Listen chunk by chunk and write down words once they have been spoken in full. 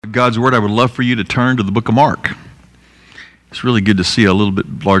God's Word, I would love for you to turn to the book of Mark. It's really good to see a little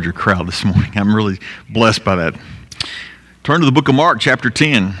bit larger crowd this morning. I'm really blessed by that. Turn to the book of Mark, chapter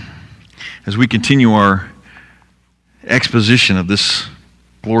 10, as we continue our exposition of this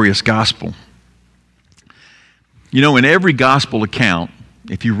glorious gospel. You know, in every gospel account,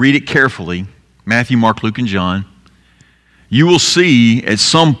 if you read it carefully, Matthew, Mark, Luke, and John, you will see at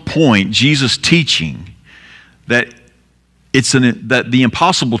some point Jesus teaching that that the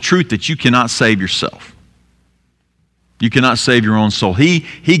impossible truth that you cannot save yourself. You cannot save your own soul. He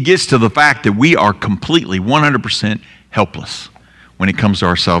gets to the fact that we are completely, 100% helpless when it comes to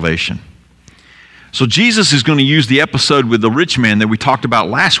our salvation. So Jesus is going to use the episode with the rich man that we talked about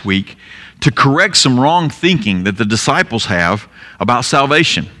last week to correct some wrong thinking that the disciples have about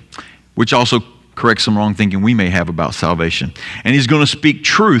salvation, which also corrects some wrong thinking we may have about salvation. And he's going to speak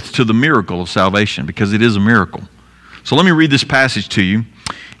truth to the miracle of salvation, because it is a miracle. So let me read this passage to you.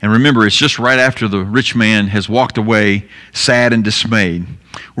 And remember, it's just right after the rich man has walked away sad and dismayed.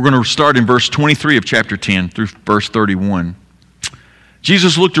 We're going to start in verse 23 of chapter 10 through verse 31.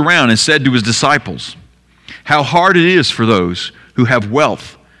 Jesus looked around and said to his disciples, "How hard it is for those who have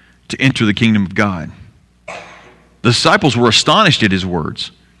wealth to enter the kingdom of God." The disciples were astonished at his words.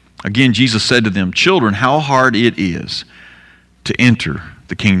 Again, Jesus said to them, "Children, how hard it is to enter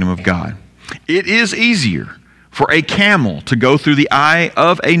the kingdom of God. It is easier for a camel to go through the eye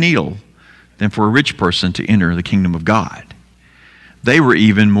of a needle than for a rich person to enter the kingdom of God." They were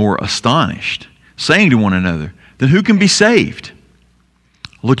even more astonished, saying to one another, "Then who can be saved?"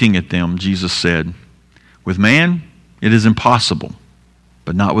 Looking at them, Jesus said, "With man it is impossible,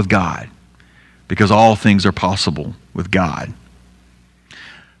 but not with God, because all things are possible with God."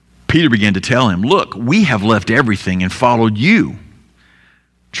 Peter began to tell him, "Look, we have left everything and followed you."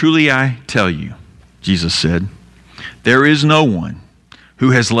 "Truly I tell you," Jesus said, "there is no one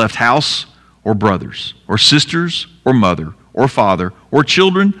who has left house or brothers or sisters or mother or father or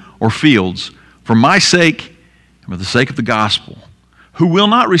children or fields for my sake and for the sake of the gospel, who will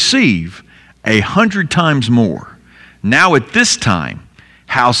not receive 100 times more, now at this time,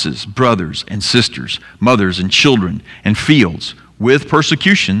 houses, brothers and sisters, mothers and children and fields, with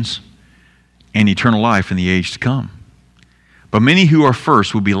persecutions, and eternal life in the age to come. But many who are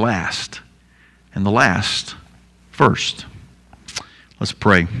first will be last, and the last first." Let's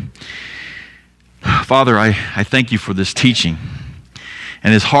pray. Father, I thank you for this teaching.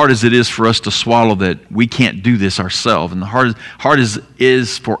 And as hard as it is for us to swallow that we can't do this ourselves, and the hard as it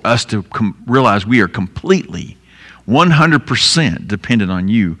is for us to realize we are completely, 100% dependent on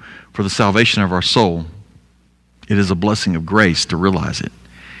you for the salvation of our soul, it is a blessing of grace to realize it.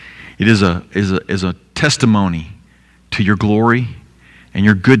 It is a testimony to your glory and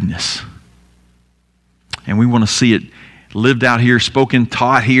your goodness. And we want to see it lived out here, spoken,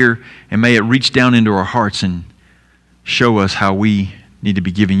 taught here, and may it reach down into our hearts and show us how we need to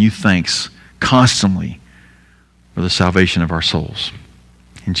be giving you thanks constantly for the salvation of our souls.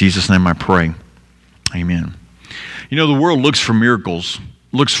 In Jesus' name I pray. Amen. You know, the world looks for miracles,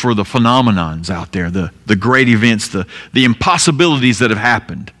 looks for the phenomenons out there, the great events, the impossibilities that have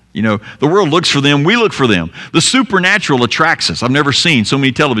happened. You know, the world looks for them, we look for them. The supernatural attracts us. I've never seen so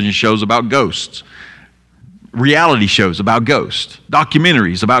many television shows about ghosts, reality shows about ghosts,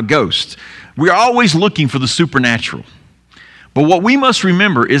 documentaries about ghosts. We are always looking for the supernatural. But what we must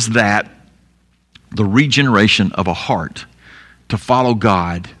remember is that the regeneration of a heart to follow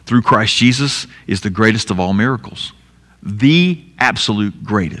God through Christ Jesus is the greatest of all miracles. The absolute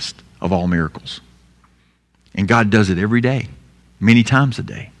greatest of all miracles. And God does it every day, many times a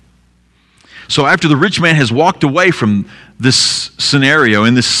day. So after the rich man has walked away from this scenario,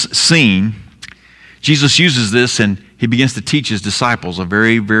 in this scene, Jesus uses this and he begins to teach his disciples a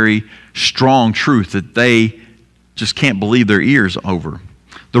very, very strong truth that they just can't believe their ears over.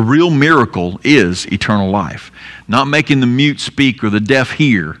 The real miracle is eternal life. Not making the mute speak or the deaf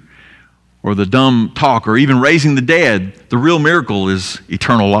hear or the dumb talk or even raising the dead. The real miracle is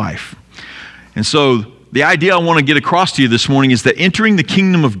eternal life. And so the idea I want to get across to you this morning is that entering the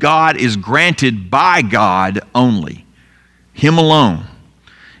kingdom of God is granted by God only. Him alone.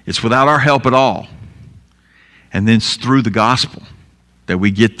 It's without our help at all. And then it's through the gospel that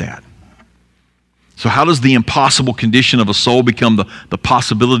we get that. So how does the impossible condition of a soul become the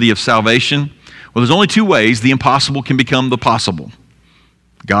possibility of salvation? Well, there's only two ways the impossible can become the possible.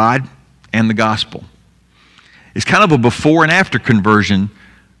 God and the gospel. It's kind of a before and after conversion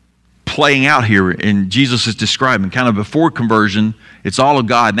playing out here, and Jesus is describing kind of before conversion, it's all of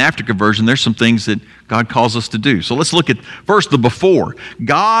God, and after conversion, there's some things that God calls us to do. So let's look at first the before.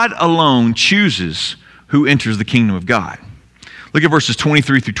 God alone chooses who enters the kingdom of God. Look at verses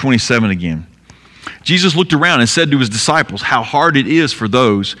 23 through 27 again. Jesus looked around and said to his disciples, how hard it is for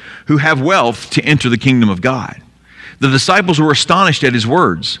those who have wealth to enter the kingdom of God. The disciples were astonished at his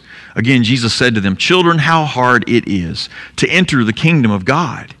words. Again, Jesus said to them, children, how hard it is to enter the kingdom of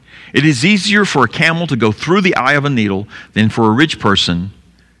God. It is easier for a camel to go through the eye of a needle than for a rich person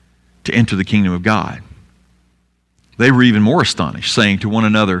to enter the kingdom of God. They were even more astonished, saying to one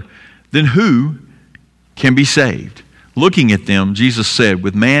another, then who can be saved? Looking at them, Jesus said,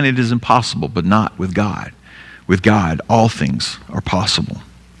 with man it is impossible, but not with God. With God, all things are possible.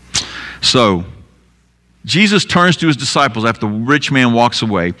 So, Jesus turns to his disciples after the rich man walks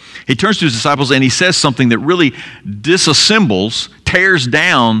away. He turns to his disciples and he says something that really disassembles, tears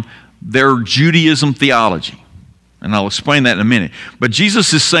down their Judaism theology. And I'll explain that in a minute. But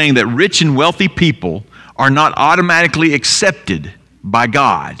Jesus is saying that rich and wealthy people are not automatically accepted by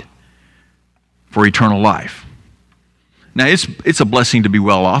God for eternal life. Now, it's a blessing to be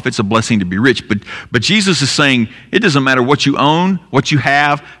well off. It's a blessing to be rich. But Jesus is saying it doesn't matter what you own, what you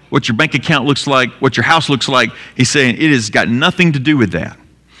have, what your bank account looks like, what your house looks like. He's saying it has got nothing to do with that.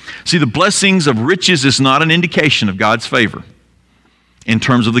 See, the blessings of riches is not an indication of God's favor in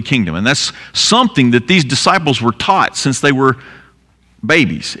terms of the kingdom. And that's something that these disciples were taught since they were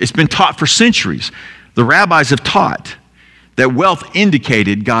babies. It's been taught for centuries. The rabbis have taught that wealth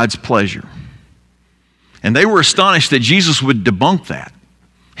indicated God's pleasure. And they were astonished that Jesus would debunk that.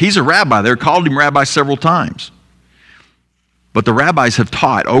 He's a rabbi. They've called him rabbi several times. But the rabbis have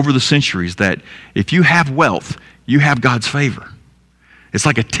taught over the centuries that if you have wealth, you have God's favor. It's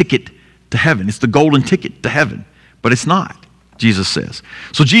like a ticket to heaven. It's the golden ticket to heaven. But it's not, Jesus says.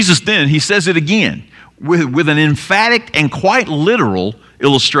 So Jesus then, he says it again with an emphatic and quite literal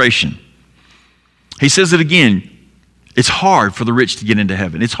illustration. He says it again. It's hard for the rich to get into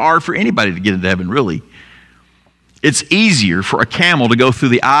heaven. It's hard for anybody to get into heaven, really. It's easier for a camel to go through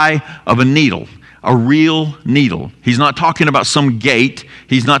the eye of a needle, a real needle. He's not talking about some gate.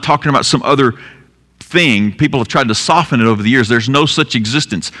 He's not talking about some other thing. People have tried to soften it over the years. There's no such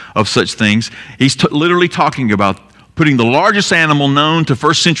existence of such things. He's literally talking about putting the largest animal known to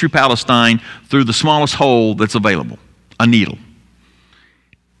first century Palestine through the smallest hole that's available, a needle.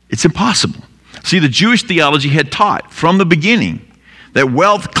 It's impossible. See, the Jewish theology had taught from the beginning that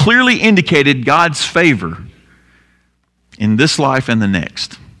wealth clearly indicated God's favor in this life and the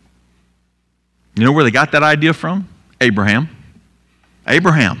next. You know where they got that idea from? Abraham.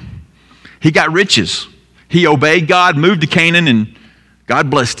 Abraham. He got riches. He obeyed God, moved to Canaan, and God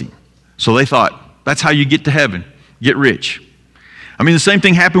blessed him. So they thought, that's how you get to heaven, get rich. I mean, the same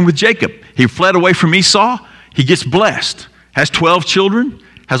thing happened with Jacob. He fled away from Esau. He gets blessed, has 12 children,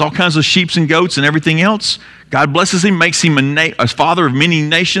 has all kinds of sheep and goats and everything else. God blesses him, makes him a father of many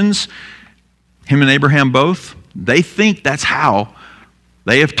nations. Him and Abraham both. They think that's how,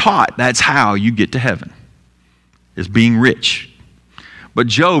 they have taught that's how you get to heaven, is being rich. But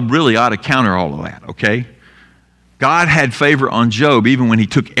Job really ought to counter all of that, okay? God had favor on Job even when he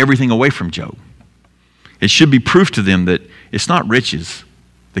took everything away from Job. It should be proof to them that it's not riches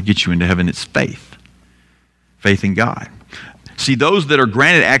that get you into heaven, it's faith. Faith in God. See, those that are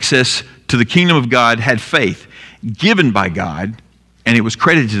granted access to the kingdom of God had faith given by God, and it was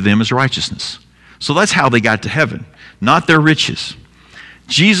credited to them as righteousness. So that's how they got to heaven, not their riches.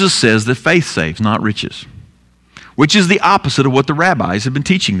 Jesus says that faith saves, not riches, which is the opposite of what the rabbis have been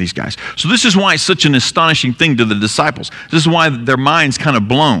teaching these guys. So this is why it's such an astonishing thing to the disciples. This is why their mind's kind of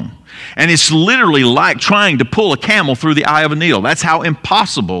blown. And it's literally like trying to pull a camel through the eye of a needle. That's how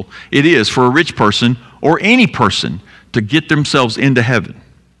impossible it is for a rich person or any person to get themselves into heaven.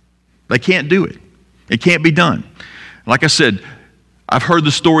 They can't do it. It can't be done. Like I said, I've heard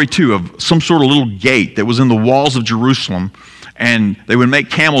the story too of some sort of little gate that was in the walls of Jerusalem, and they would make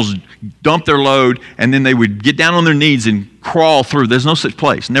camels dump their load, and then they would get down on their knees and crawl through. There's no such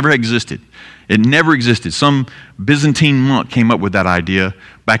place. Never existed. It never existed. Some Byzantine monk came up with that idea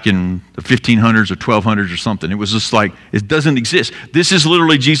back in the 1500s or 1200s or something. It was just like, it doesn't exist. This is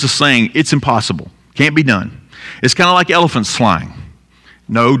literally Jesus saying it's impossible. Can't be done. It's kind of like elephants flying.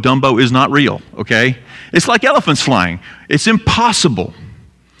 No, Dumbo is not real, okay? It's like elephants flying. It's impossible.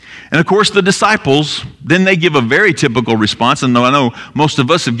 And of course, the disciples, then they give a very typical response, and though I know most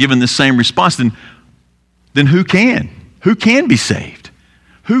of us have given the same response, then who can? Who can be saved?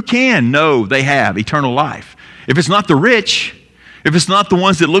 Who can know they have eternal life? If it's not the rich, if it's not the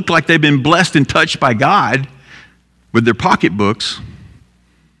ones that look like they've been blessed and touched by God with their pocketbooks,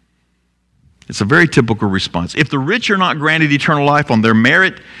 it's a very typical response. If the rich are not granted eternal life on their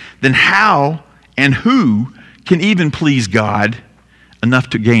merit, then how and who can even please God enough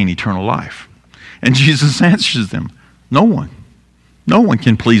to gain eternal life? And Jesus answers them, no one. No one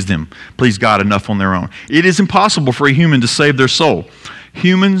can please God enough on their own. It is impossible for a human to save their soul.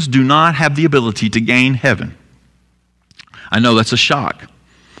 Humans do not have the ability to gain heaven. I know that's a shock.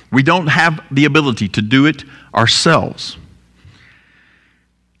 We don't have the ability to do it ourselves.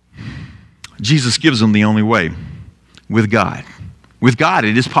 Jesus gives them the only way, with God. With God,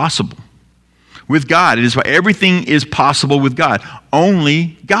 it is possible. With God, everything is possible with God.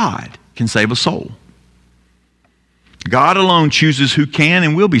 Only God can save a soul. God alone chooses who can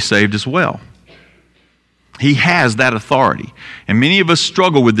and will be saved as well. He has that authority. And many of us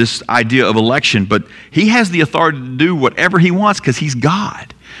struggle with this idea of election, but He has the authority to do whatever He wants because He's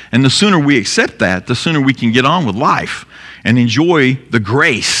God. And the sooner we accept that, the sooner we can get on with life and enjoy the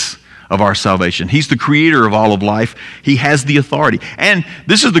grace of our salvation. He's the creator of all of life. He has the authority. And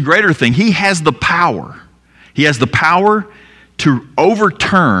this is the greater thing. He has the power. He has the power to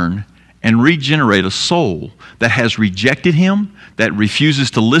overturn and regenerate a soul that has rejected Him, that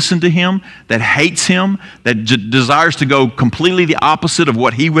refuses to listen to Him, that hates Him, that desires to go completely the opposite of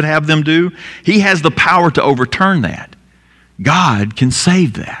what He would have them do. He has the power to overturn that. God can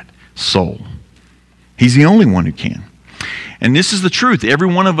save that soul. He's the only one who can. And this is the truth. Every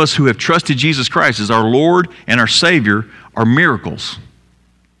one of us who have trusted Jesus Christ as our Lord and our Savior are miracles.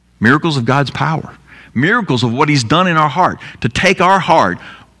 Miracles of God's power. Miracles of what He's done in our heart. To take our heart,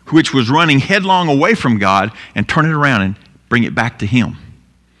 which was running headlong away from God, and turn it around and bring it back to Him.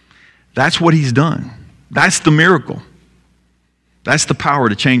 That's what He's done. That's the miracle. That's the power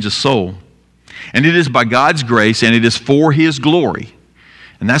to change a soul. And it is by God's grace, and it is for His glory.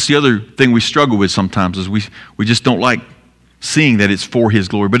 And that's the other thing we struggle with sometimes, is we just don't like seeing that it's for His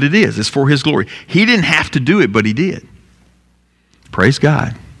glory. But it is. It's for His glory. He didn't have to do it, but He did. Praise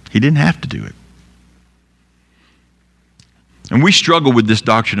God. He didn't have to do it. And we struggle with this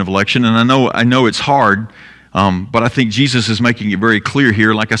doctrine of election, and I know it's hard, but I think Jesus is making it very clear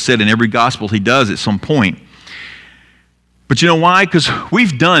here. Like I said, in every gospel He does at some point. But you know why? Because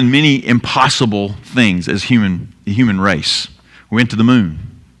we've done many impossible things as the human race. We went to the moon.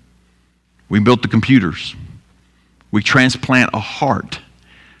 We built the computers. We transplant a heart.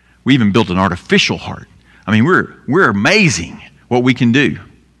 We even built an artificial heart. I mean, we're amazing what we can do.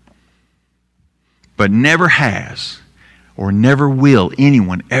 But never has or never will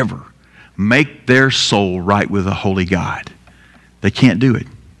anyone ever make their soul right with a holy God. They can't do it.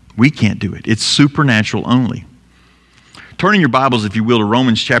 We can't do it. It's supernatural only. Turn in your Bibles, if you will, to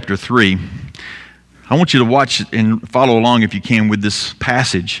Romans chapter 3. I want you to watch and follow along, if you can, with this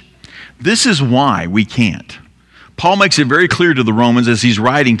passage. This is why we can't. Paul makes it very clear to the Romans as he's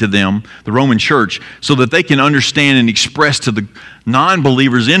writing to them, the Roman church, so that they can understand and express to the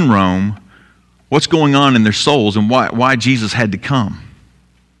non-believers in Rome what's going on in their souls and why Jesus had to come.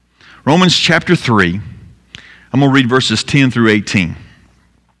 Romans chapter 3, I'm going to read verses 10 through 18.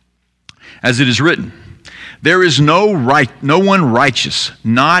 As it is written, there is no one righteous,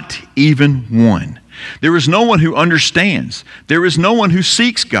 not even one. There is no one who understands. There is no one who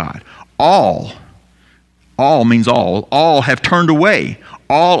seeks God. All means all have turned away.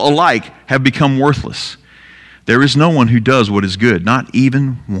 All alike have become worthless. There is no one who does what is good, not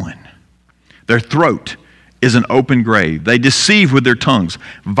even one. Their throat is an open grave. They deceive with their tongues.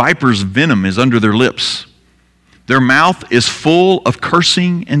 Viper's venom is under their lips. Their mouth is full of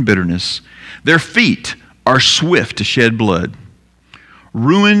cursing and bitterness. Their feet are swift to shed blood.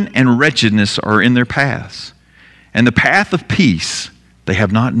 Ruin and wretchedness are in their paths, and the path of peace they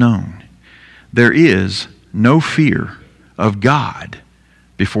have not known. There is no fear of God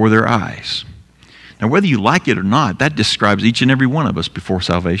before their eyes. Now, whether you like it or not, that describes each and every one of us before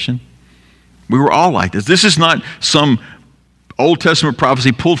salvation. We were all like this. This is not some Old Testament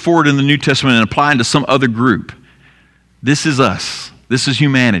prophecy pulled forward in the New Testament and applying to some other group. This is us. This is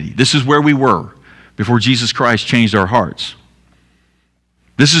humanity. This is where we were before Jesus Christ changed our hearts.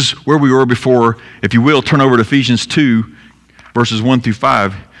 This is where we were before, if you will, turn over to Ephesians 2, verses 1 through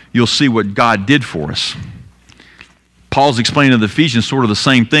 5. You'll see what God did for us. Paul's explaining to the Ephesians sort of the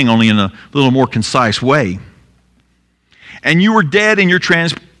same thing, only in a little more concise way. And you were dead in your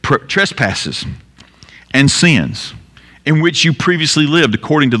trespasses and sins, in which you previously lived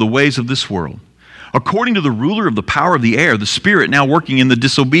according to the ways of this world, according to the ruler of the power of the air, the spirit now working in the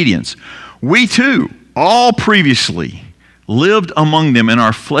disobedience. We too, all previously, lived among them in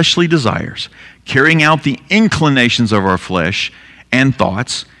our fleshly desires, carrying out the inclinations of our flesh and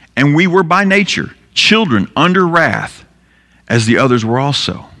thoughts, and we were by nature children under wrath, as the others were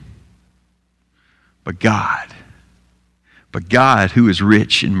also. But God, who is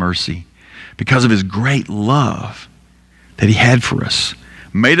rich in mercy, because of His great love that He had for us,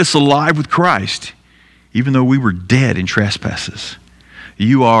 made us alive with Christ, even though we were dead in trespasses.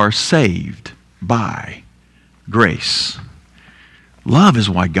 You are saved by grace. Love is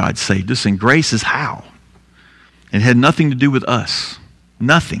why God saved us, and grace is how. It had nothing to do with us.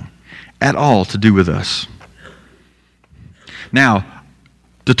 Nothing at all to do with us. Now,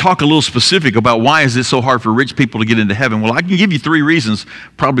 to talk a little specific about why is it so hard for rich people to get into heaven, well, I can give you 3 reasons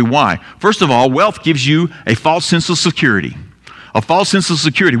probably why. First of all, wealth gives you a false sense of security. A false sense of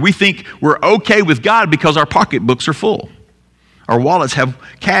security. We think we're okay with God because our pocketbooks are full. Our wallets have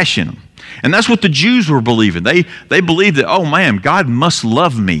cash in them. And that's what the Jews were believing. They believed that, oh man, God must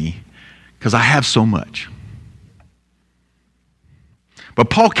love me because I have so much. But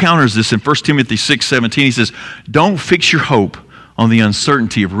Paul counters this in 1 Timothy 6:17. He says, don't fix your hope on the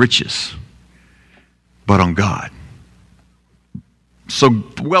uncertainty of riches, but on God. So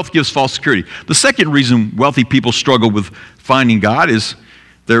wealth gives false security. The second reason wealthy people struggle with finding God is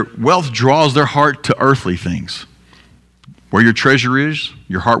their wealth draws their heart to earthly things. Where your treasure is,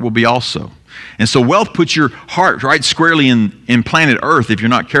 your heart will be also. And so wealth puts your heart right squarely in planet Earth if you're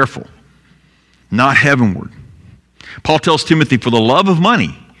not careful, not heavenward. Paul tells Timothy, for the love of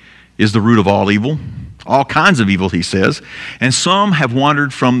money is the root of all evil, all kinds of evil, he says, and some have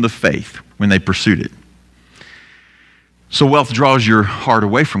wandered from the faith when they pursued it. So wealth draws your heart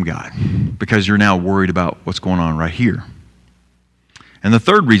away from God because you're now worried about what's going on right here. And the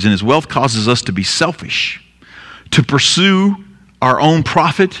third reason is wealth causes us to be selfish, to pursue our own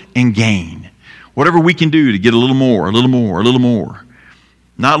profit and gain. Whatever we can do to get a little more, a little more, a little more.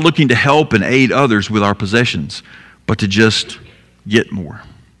 Not looking to help and aid others with our possessions, but to just get more.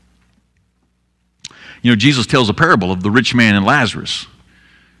 You know, Jesus tells a parable of the rich man and Lazarus.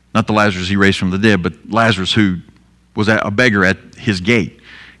 Not the Lazarus he raised from the dead, but Lazarus who was a beggar at his gate.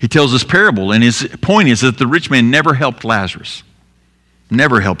 He tells this parable, and his point is that the rich man never helped Lazarus.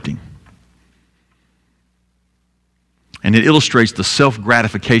 Never helped him. And it illustrates the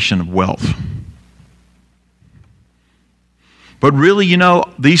self-gratification of wealth. But really, you know,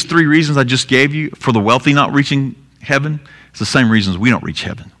 these 3 reasons I just gave you for the wealthy not reaching heaven, it's the same reasons we don't reach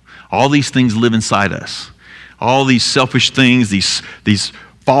heaven. All these things live inside us. All these selfish things, these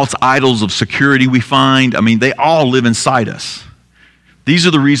false idols of security we find, I mean, they all live inside us. These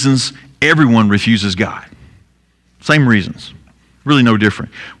are the reasons everyone refuses God. Same reasons. Really no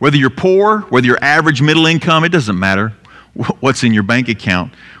different. Whether you're poor, whether you're average, middle income, it doesn't matter what's in your bank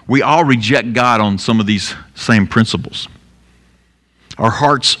account. We all reject God on some of these same principles. Our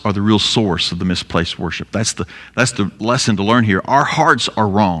hearts are the real source of the misplaced worship. That's the lesson to learn here. Our hearts are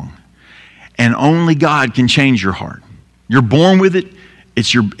wrong. And only God can change your heart. You're born with it.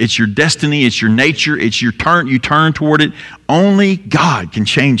 It's your destiny. It's your nature. It's your turn. You turn toward it. Only God can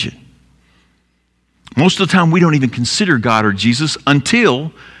change it. Most of the time, we don't even consider God or Jesus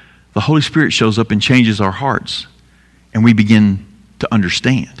until the Holy Spirit shows up and changes our hearts. And we begin to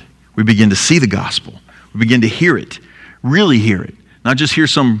understand. We begin to see the gospel. We begin to hear it. Really hear it. Not just hear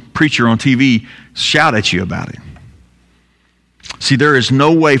some preacher on TV shout at you about it. See, there is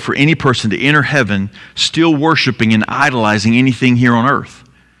no way for any person to enter heaven still worshiping and idolizing anything here on earth.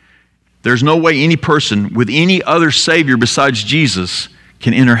 There's no way any person with any other Savior besides Jesus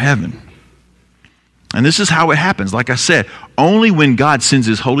can enter heaven. And this is how it happens. Like I said, only when God sends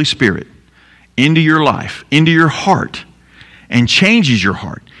His Holy Spirit into your life, into your heart, and changes your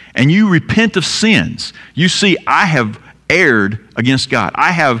heart, and you repent of sins, you see, I have erred against God.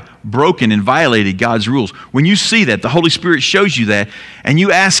 I have broken and violated God's rules. When you see that, the Holy Spirit shows you that, and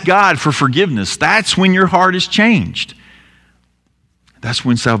you ask God for forgiveness, that's when your heart is changed. That's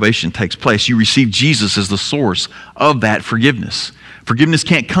when salvation takes place. You receive Jesus as the source of that forgiveness. Forgiveness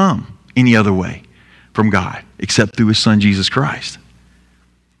can't come any other way from God except through His Son, Jesus Christ.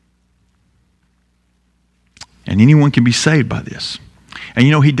 And anyone can be saved by this. And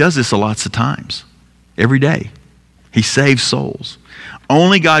you know, He does this lots of times, every day. He saves souls.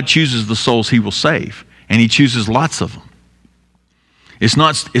 Only God chooses the souls He will save, and He chooses lots of them. It's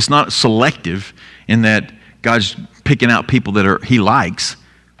not selective in that God's picking out people that He likes.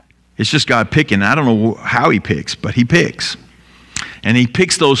 It's just God picking. I don't know how He picks, but He picks. And He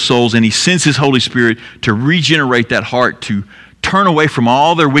picks those souls, and He sends His Holy Spirit to regenerate that heart, to turn away from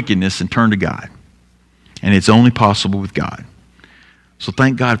all their wickedness and turn to God. And it's only possible with God. So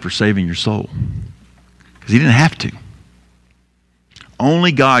thank God for saving your soul, because He didn't have to.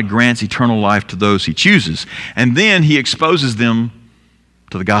 Only God grants eternal life to those He chooses, and then He exposes them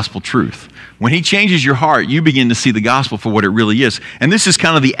to the gospel truth. When He changes your heart, you begin to see the gospel for what it really is. And this is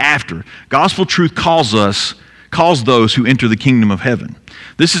kind of the after. Gospel truth calls those who enter the kingdom of heaven.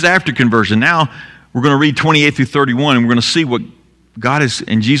 This is after conversion. Now we're going to read 28 through 31, and we're going to see what God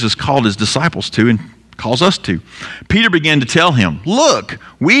and Jesus called His disciples to, and calls us to. Peter began to tell him, "Look,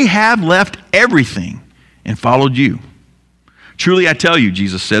 we have left everything and followed you." "Truly I tell you,"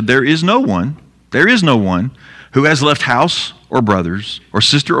 Jesus said, there is no one who has left house or brothers or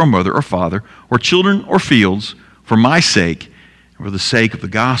sister or mother or father or children or fields for my sake and for the sake of the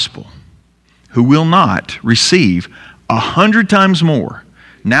gospel, who will not receive 100 times more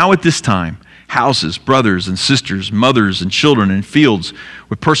now at this time houses, brothers and sisters, mothers and children and fields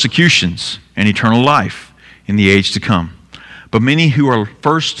with persecutions and eternal life in the age to come. But many who are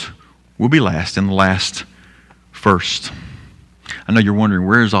first will be last, and the last first." I know you're wondering,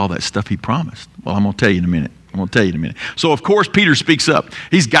 where's all that stuff he promised? Well, I'm going to tell you in a minute. So, of course, Peter speaks up.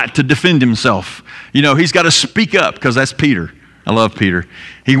 He's got to defend himself. He's got to speak up because that's Peter. I love Peter.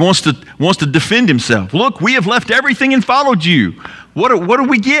 He wants to defend himself. "Look, we have left everything and followed you." What do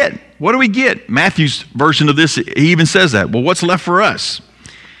we get? What do we get? Matthew's version of this, he even says that. Well, what's left for us?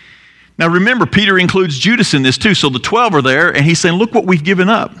 Now, remember, Peter includes Judas in this too. So the 12 are there, and he's saying, look what we've given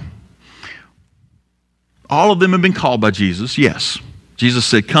up. All of them have been called by Jesus, yes. Jesus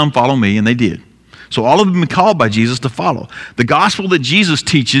said, "Come, follow me," and they did. So all of them have been called by Jesus to follow. The gospel that Jesus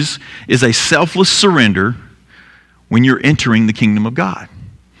teaches is a selfless surrender when you're entering the kingdom of God.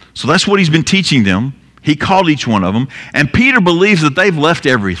 So that's what he's been teaching them. He called each one of them, and Peter believes that they've left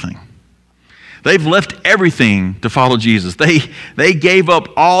everything. They've left everything to follow Jesus. They gave up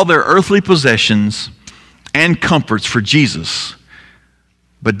all their earthly possessions and comforts for Jesus.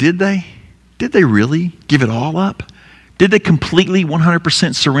 But did they? Did they really give it all up? Did they completely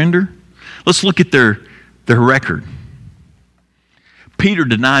 100% surrender? Let's look at their record. Peter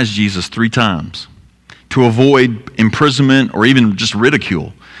denies Jesus 3 times to avoid imprisonment or even just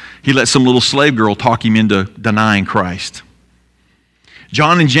ridicule. He let some little slave girl talk him into denying Christ.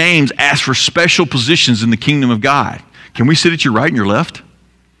 John and James asked for special positions in the kingdom of God. Can we sit at your right and your left?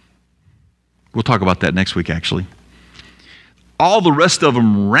 We'll talk about that next week, actually. All the rest of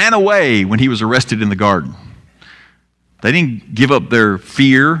them ran away when he was arrested in the garden. They didn't give up their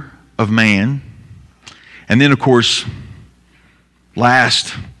fear of man. And then, of course,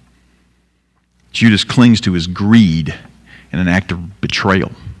 last, Judas clings to his greed in an act of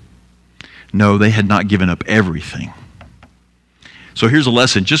betrayal. No, they had not given up everything. So here's a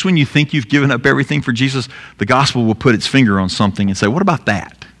lesson. Just when you think you've given up everything for Jesus, the gospel will put its finger on something and say, what about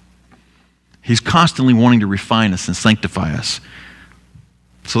that? He's constantly wanting to refine us and sanctify us.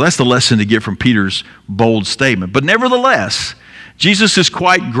 So that's the lesson to get from Peter's bold statement. But nevertheless, Jesus is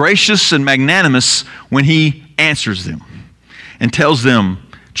quite gracious and magnanimous when he answers them and tells them,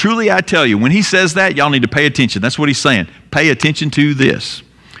 "Truly I tell you," when he says that, y'all need to pay attention. That's what he's saying. Pay attention to this.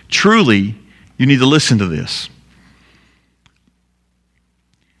 Truly, you need to listen to this.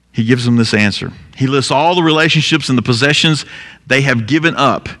 He gives them this answer. He lists all the relationships and the possessions they have given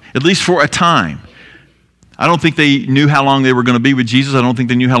up, at least for a time. I don't think they knew how long they were going to be with Jesus. I don't think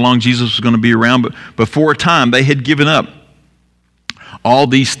they knew how long Jesus was going to be around, but for a time they had given up all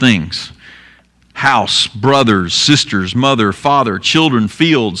these things. House, brothers, sisters, mother, father, children,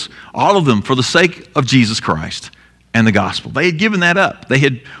 fields, all of them for the sake of Jesus Christ and the gospel. They had given that up. They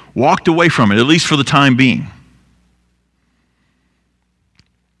had walked away from it, at least for the time being.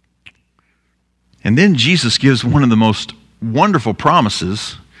 And then Jesus gives one of the most wonderful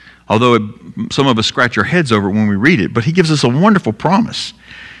promises, although some of us scratch our heads over it when we read it, but he gives us a wonderful promise,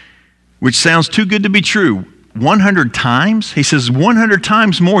 which sounds too good to be true. 100 times? He says 100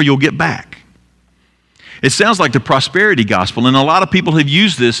 times more you'll get back. It sounds like the prosperity gospel, and a lot of people have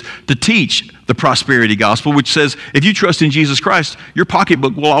used this to teach the prosperity gospel, which says if you trust in Jesus Christ, your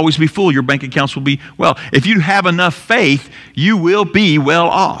pocketbook will always be full, your bank accounts will be well. If you have enough faith, you will be well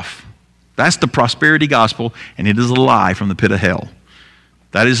off. That's the prosperity gospel, and it is a lie from the pit of hell.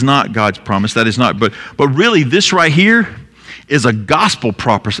 That is not God's promise. That is not. But really, this right here is a gospel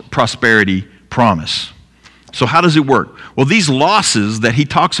prosperity promise. So how does it work? Well, these losses that he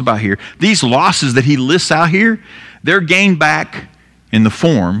talks about here, these losses that he lists out here, they're gained back in the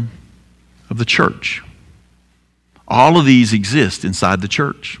form of the church. All of these exist inside the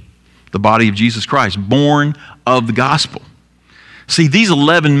church, the body of Jesus Christ, born of the gospel. See, these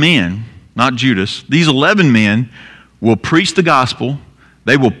 11 men, not Judas, these 11 men will preach the gospel,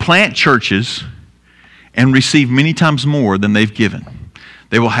 they will plant churches, and receive many times more than they've given.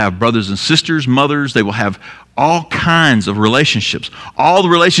 They will have brothers and sisters, mothers, they will have all kinds of relationships. All the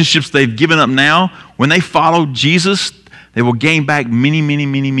relationships they've given up now, when they follow Jesus, they will gain back many, many,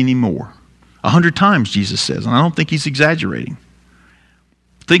 many, many more. 100 times, Jesus says, and I don't think he's exaggerating.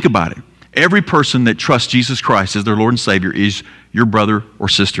 Think about it. Every person that trusts Jesus Christ as their Lord and Savior is your brother or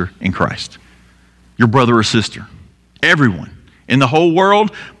sister in Christ. Your brother or sister. Everyone. in the whole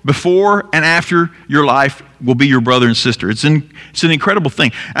world, before and after your life, will be your brother and sister. It's an incredible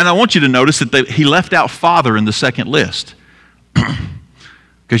thing. And I want you to notice that he left out Father in the second list,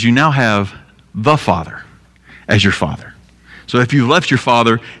 because you now have the Father as your Father. So if you've left your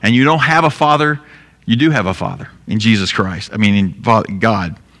father and you don't have a father, you do have a Father in Jesus Christ. In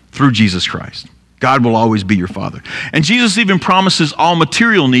God, through Jesus Christ. God will always be your Father. And Jesus even promises all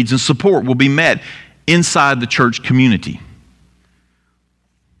material needs and support will be met inside the church community.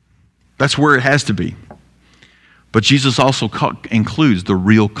 That's where it has to be. But Jesus also includes the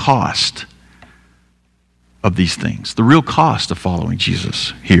real cost of these things, the real cost of following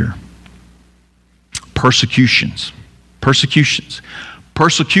Jesus here. Persecutions. Persecutions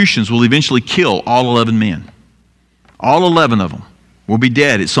will eventually kill all 11 men. All 11 of them will be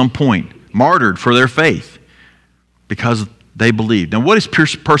dead at some point, martyred for their faith because they believed. Now, what is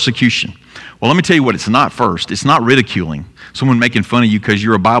persecution? Well, let me tell you what it's not first. It's not ridiculing. Someone making fun of you because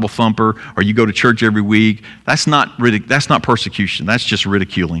you're a Bible thumper or you go to church every week. That's not persecution. That's just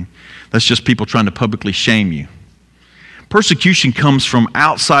ridiculing. That's just people trying to publicly shame you. Persecution comes from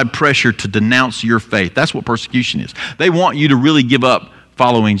outside pressure to denounce your faith. That's what persecution is. They want you to really give up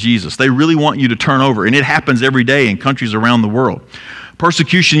following Jesus. They really want you to turn over, and it happens every day in countries around the world.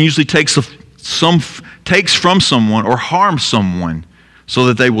 Persecution usually takes from someone or harms someone so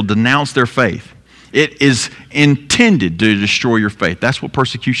that they will denounce their faith. It is intended to destroy your faith. That's what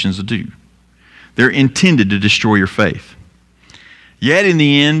persecutions do. They're intended to destroy your faith. Yet in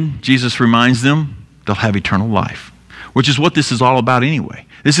the end, Jesus reminds them they'll have eternal life, which is what this is all about anyway.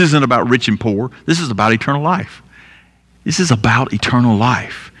 This isn't about rich and poor. This is about eternal life. This is about eternal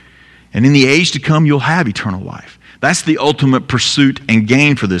life. And in the age to come, you'll have eternal life. That's the ultimate pursuit and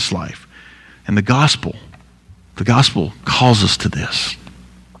gain for this life. And the gospel calls us to this.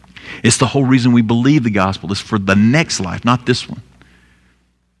 It's the whole reason we believe the gospel is for the next life, not this one.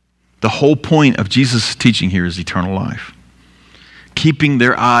 The whole point of Jesus' teaching here is eternal life. Keeping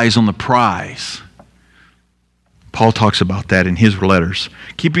their eyes on the prize. Paul talks about that in his letters.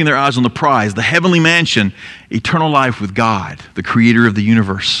 Keeping their eyes on the prize, the heavenly mansion, eternal life with God, the creator of the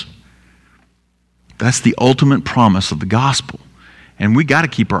universe. That's the ultimate promise of the gospel. And we got to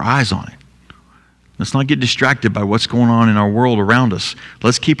keep our eyes on it. Let's not get distracted by what's going on in our world around us.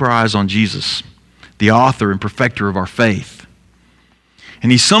 Let's keep our eyes on Jesus, the author and perfecter of our faith.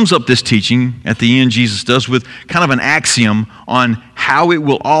 And he sums up this teaching at the end, Jesus does, with kind of an axiom on how it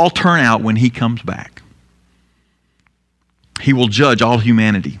will all turn out when he comes back. He will judge all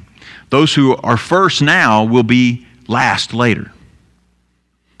humanity. Those who are first now will be last later.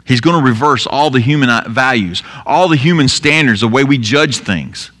 He's going to reverse all the human values, all the human standards, the way we judge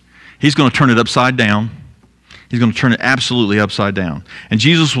things. He's going to turn it upside down. He's going to turn it absolutely upside down. And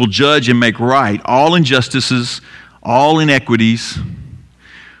Jesus will judge and make right all injustices, all inequities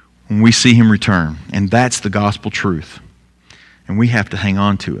when we see him return. And that's the gospel truth. And we have to hang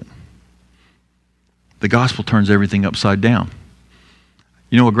on to it. The gospel turns everything upside down.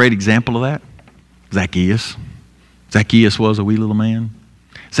 You know a great example of that? Zacchaeus. Zacchaeus was a wee little man.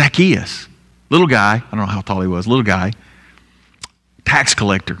 Zacchaeus, little guy, I don't know how tall he was, little guy, tax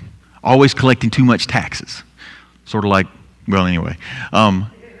collector, always collecting too much taxes. Sort of like, well, anyway,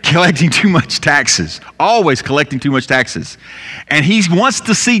 collecting too much taxes, always collecting too much taxes. And he wants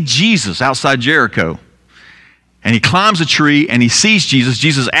to see Jesus outside Jericho. And he climbs a tree and he sees Jesus.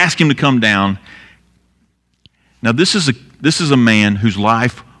 Jesus asks him to come down. Now, this is a man whose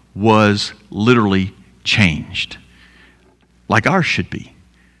life was literally changed, like ours should be.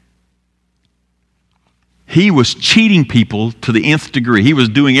 He was cheating people to the nth degree. He was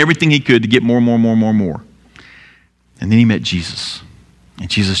doing everything he could to get more. And then he met Jesus, and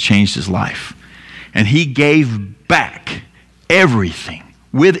Jesus changed his life. And he gave back everything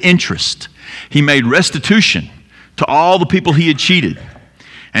with interest. He made restitution to all the people he had cheated.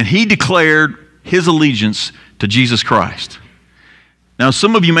 And he declared his allegiance to Jesus Christ. Now,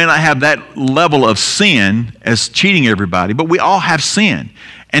 some of you may not have that level of sin as cheating everybody, but we all have sin.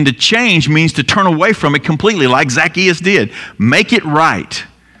 And to change means to turn away from it completely, like Zacchaeus did. Make it right,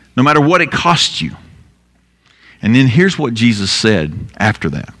 no matter what it costs you. And then here's what Jesus said after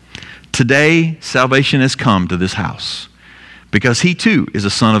that. Today, salvation has come to this house, because he too is a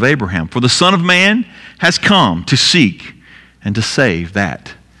son of Abraham. For the Son of Man has come to seek and to save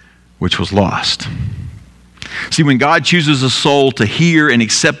that which was lost. See, when God chooses a soul to hear and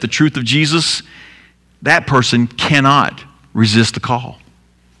accept the truth of Jesus, that person cannot resist the call.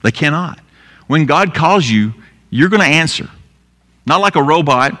 They cannot. When God calls you, you're going to answer. Not like a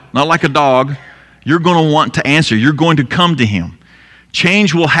robot, not like a dog. You're going to want to answer. You're going to come to him.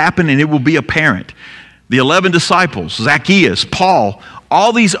 Change will happen and it will be apparent. The 11 disciples, Zacchaeus, Paul,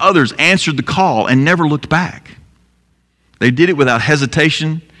 all these others answered the call and never looked back. They did it without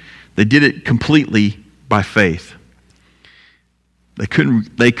hesitation. They did it completely by faith. They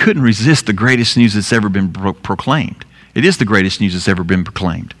couldn't resist the greatest news that's ever been proclaimed. It is the greatest news that's ever been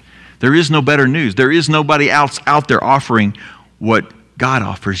proclaimed. There is no better news. There is nobody else out there offering what God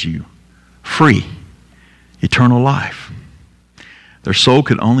offers you. Free, eternal life. Their soul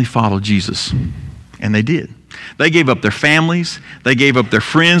could only follow Jesus. And they did. They gave up their families. They gave up their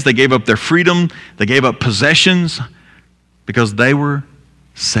friends. They gave up their freedom. They gave up possessions because they were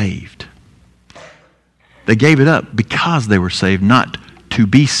saved. They gave it up because they were saved, not to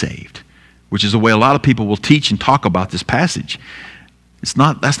be saved, which is the way a lot of people will teach and talk about this passage. That's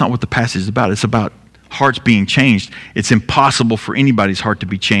not what the passage is about. It's about hearts being changed. It's impossible for anybody's heart to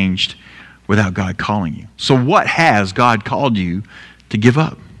be changed without God calling you. So what has God called you to give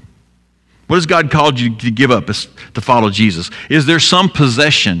up? What has God called you to give up to follow Jesus? Is there some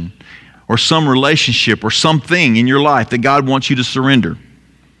possession or some relationship or something in your life that God wants you to surrender?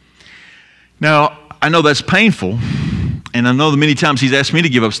 Now, I know that's painful, and I know that many times He's asked me to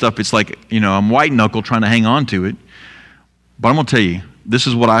give up stuff. It's like, I'm white knuckle trying to hang on to it. But I'm going to tell you, this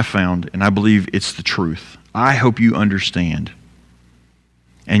is what I found, and I believe it's the truth. I hope you understand.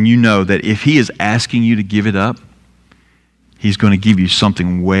 And you know that if He is asking you to give it up, He's going to give you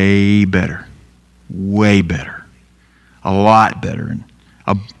something way better, a lot better, and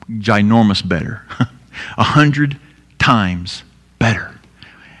a ginormous better, 100 times better.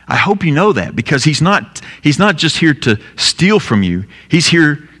 I hope you know that, because He's not just here to steal from you. He's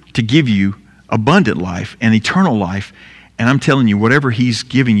here to give you abundant life and eternal life. And I'm telling you, whatever He's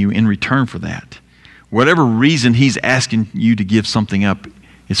giving you in return for that, whatever reason He's asking you to give something up,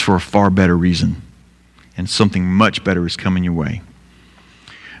 it's for a far better reason. And something much better is coming your way.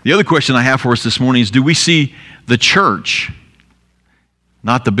 The other question I have for us this morning is, do we see the church,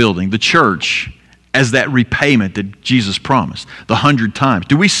 not the building, the church, as that repayment that Jesus promised, the 100 times?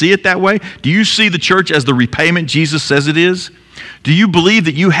 Do we see it that way? Do you see the church as the repayment Jesus says it is? Do you believe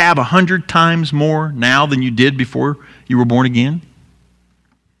that you have 100 times more now than you did before you were born again?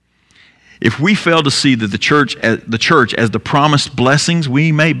 If we fail to see that the church as the promised blessings,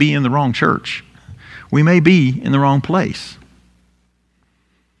 we may be in the wrong church. We may be in the wrong place.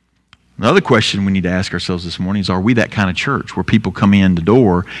 Another question we need to ask ourselves this morning is, are we that kind of church where people come in the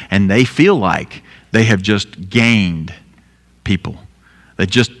door and they feel like they have just gained people? They've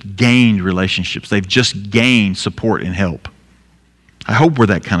just gained relationships. They've just gained support and help. I hope we're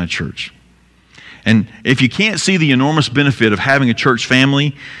that kind of church. And if you can't see the enormous benefit of having a church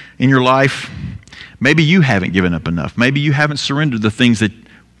family in your life, maybe you haven't given up enough. Maybe you haven't surrendered the things that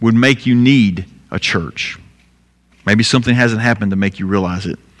would make you need a church. Maybe something hasn't happened to make you realize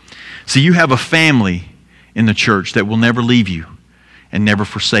it. See, you have a family in the church that will never leave you and never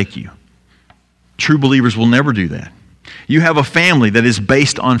forsake you. True believers will never do that. You have a family that is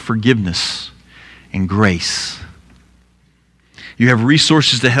based on forgiveness and grace. You have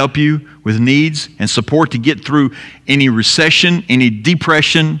resources to help you with needs and support to get through any recession, any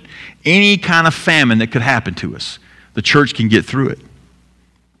depression, any kind of famine that could happen to us. The church can get through it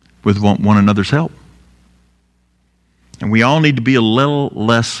with one another's help. And we all need to be a little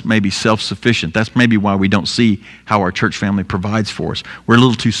less maybe self-sufficient. That's maybe why we don't see how our church family provides for us. We're a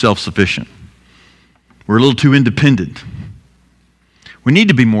little too self-sufficient. We're a little too independent. We need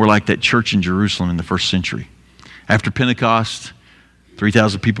to be more like that church in Jerusalem in the first century. After Pentecost,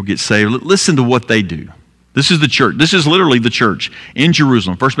 3,000 people get saved. Listen to what they do. This is the church. This is literally the church in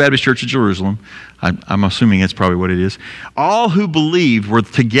Jerusalem. First Baptist Church of Jerusalem. I'm assuming that's probably what it is. All who believed were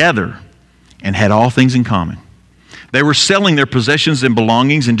together and had all things in common. They were selling their possessions and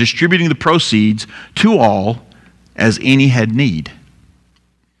belongings and distributing the proceeds to all as any had need.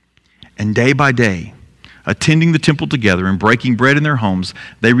 And day by day, attending the temple together and breaking bread in their homes,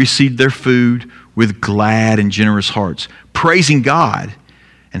 they received their food with glad and generous hearts, praising God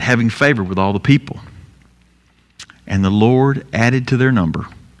and having favor with all the people. And the Lord added to their number,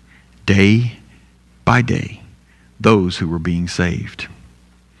 day by day, those who were being saved.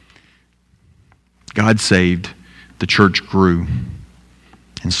 God saved, the church grew,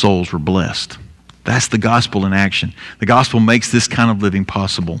 and souls were blessed. That's the gospel in action. The gospel makes this kind of living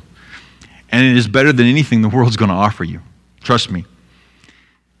possible. And it is better than anything the world's going to offer you. Trust me.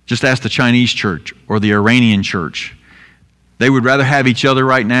 Just ask the Chinese church or the Iranian church. They would rather have each other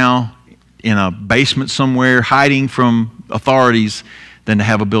right now in a basement somewhere, hiding from authorities, than to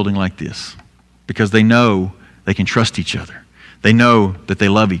have a building like this. Because they know they can trust each other. They know that they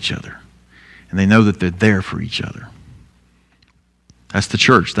love each other. And they know that they're there for each other. That's the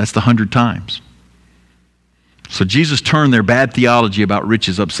church. That's the 100 times. So Jesus turned their bad theology about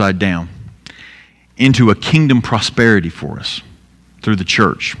riches upside down into a kingdom prosperity for us through the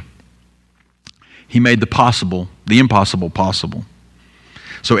church. He made the impossible possible.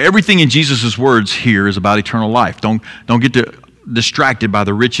 So everything in Jesus' words here is about eternal life. Don't get distracted by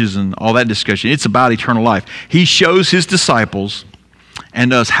the riches and all that discussion. It's about eternal life. He shows his disciples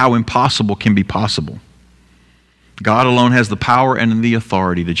and us how impossible can be possible. God alone has the power and the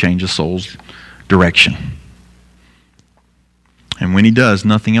authority to change a soul's direction. And when he does,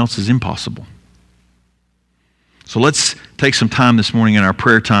 nothing else is impossible. So let's take some time this morning in our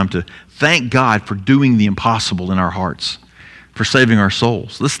prayer time to thank God for doing the impossible in our hearts, for saving our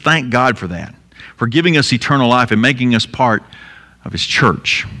souls. Let's thank God for that, for giving us eternal life and making us part of his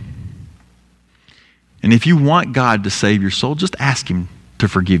church. And if you want God to save your soul, just ask him to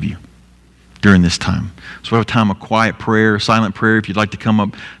forgive you during this time. So we have a time of quiet prayer, silent prayer. If you'd like to come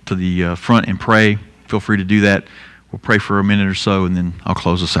up to the front and pray, feel free to do that. We'll pray for a minute or so, and then I'll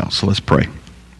close us out. So let's pray.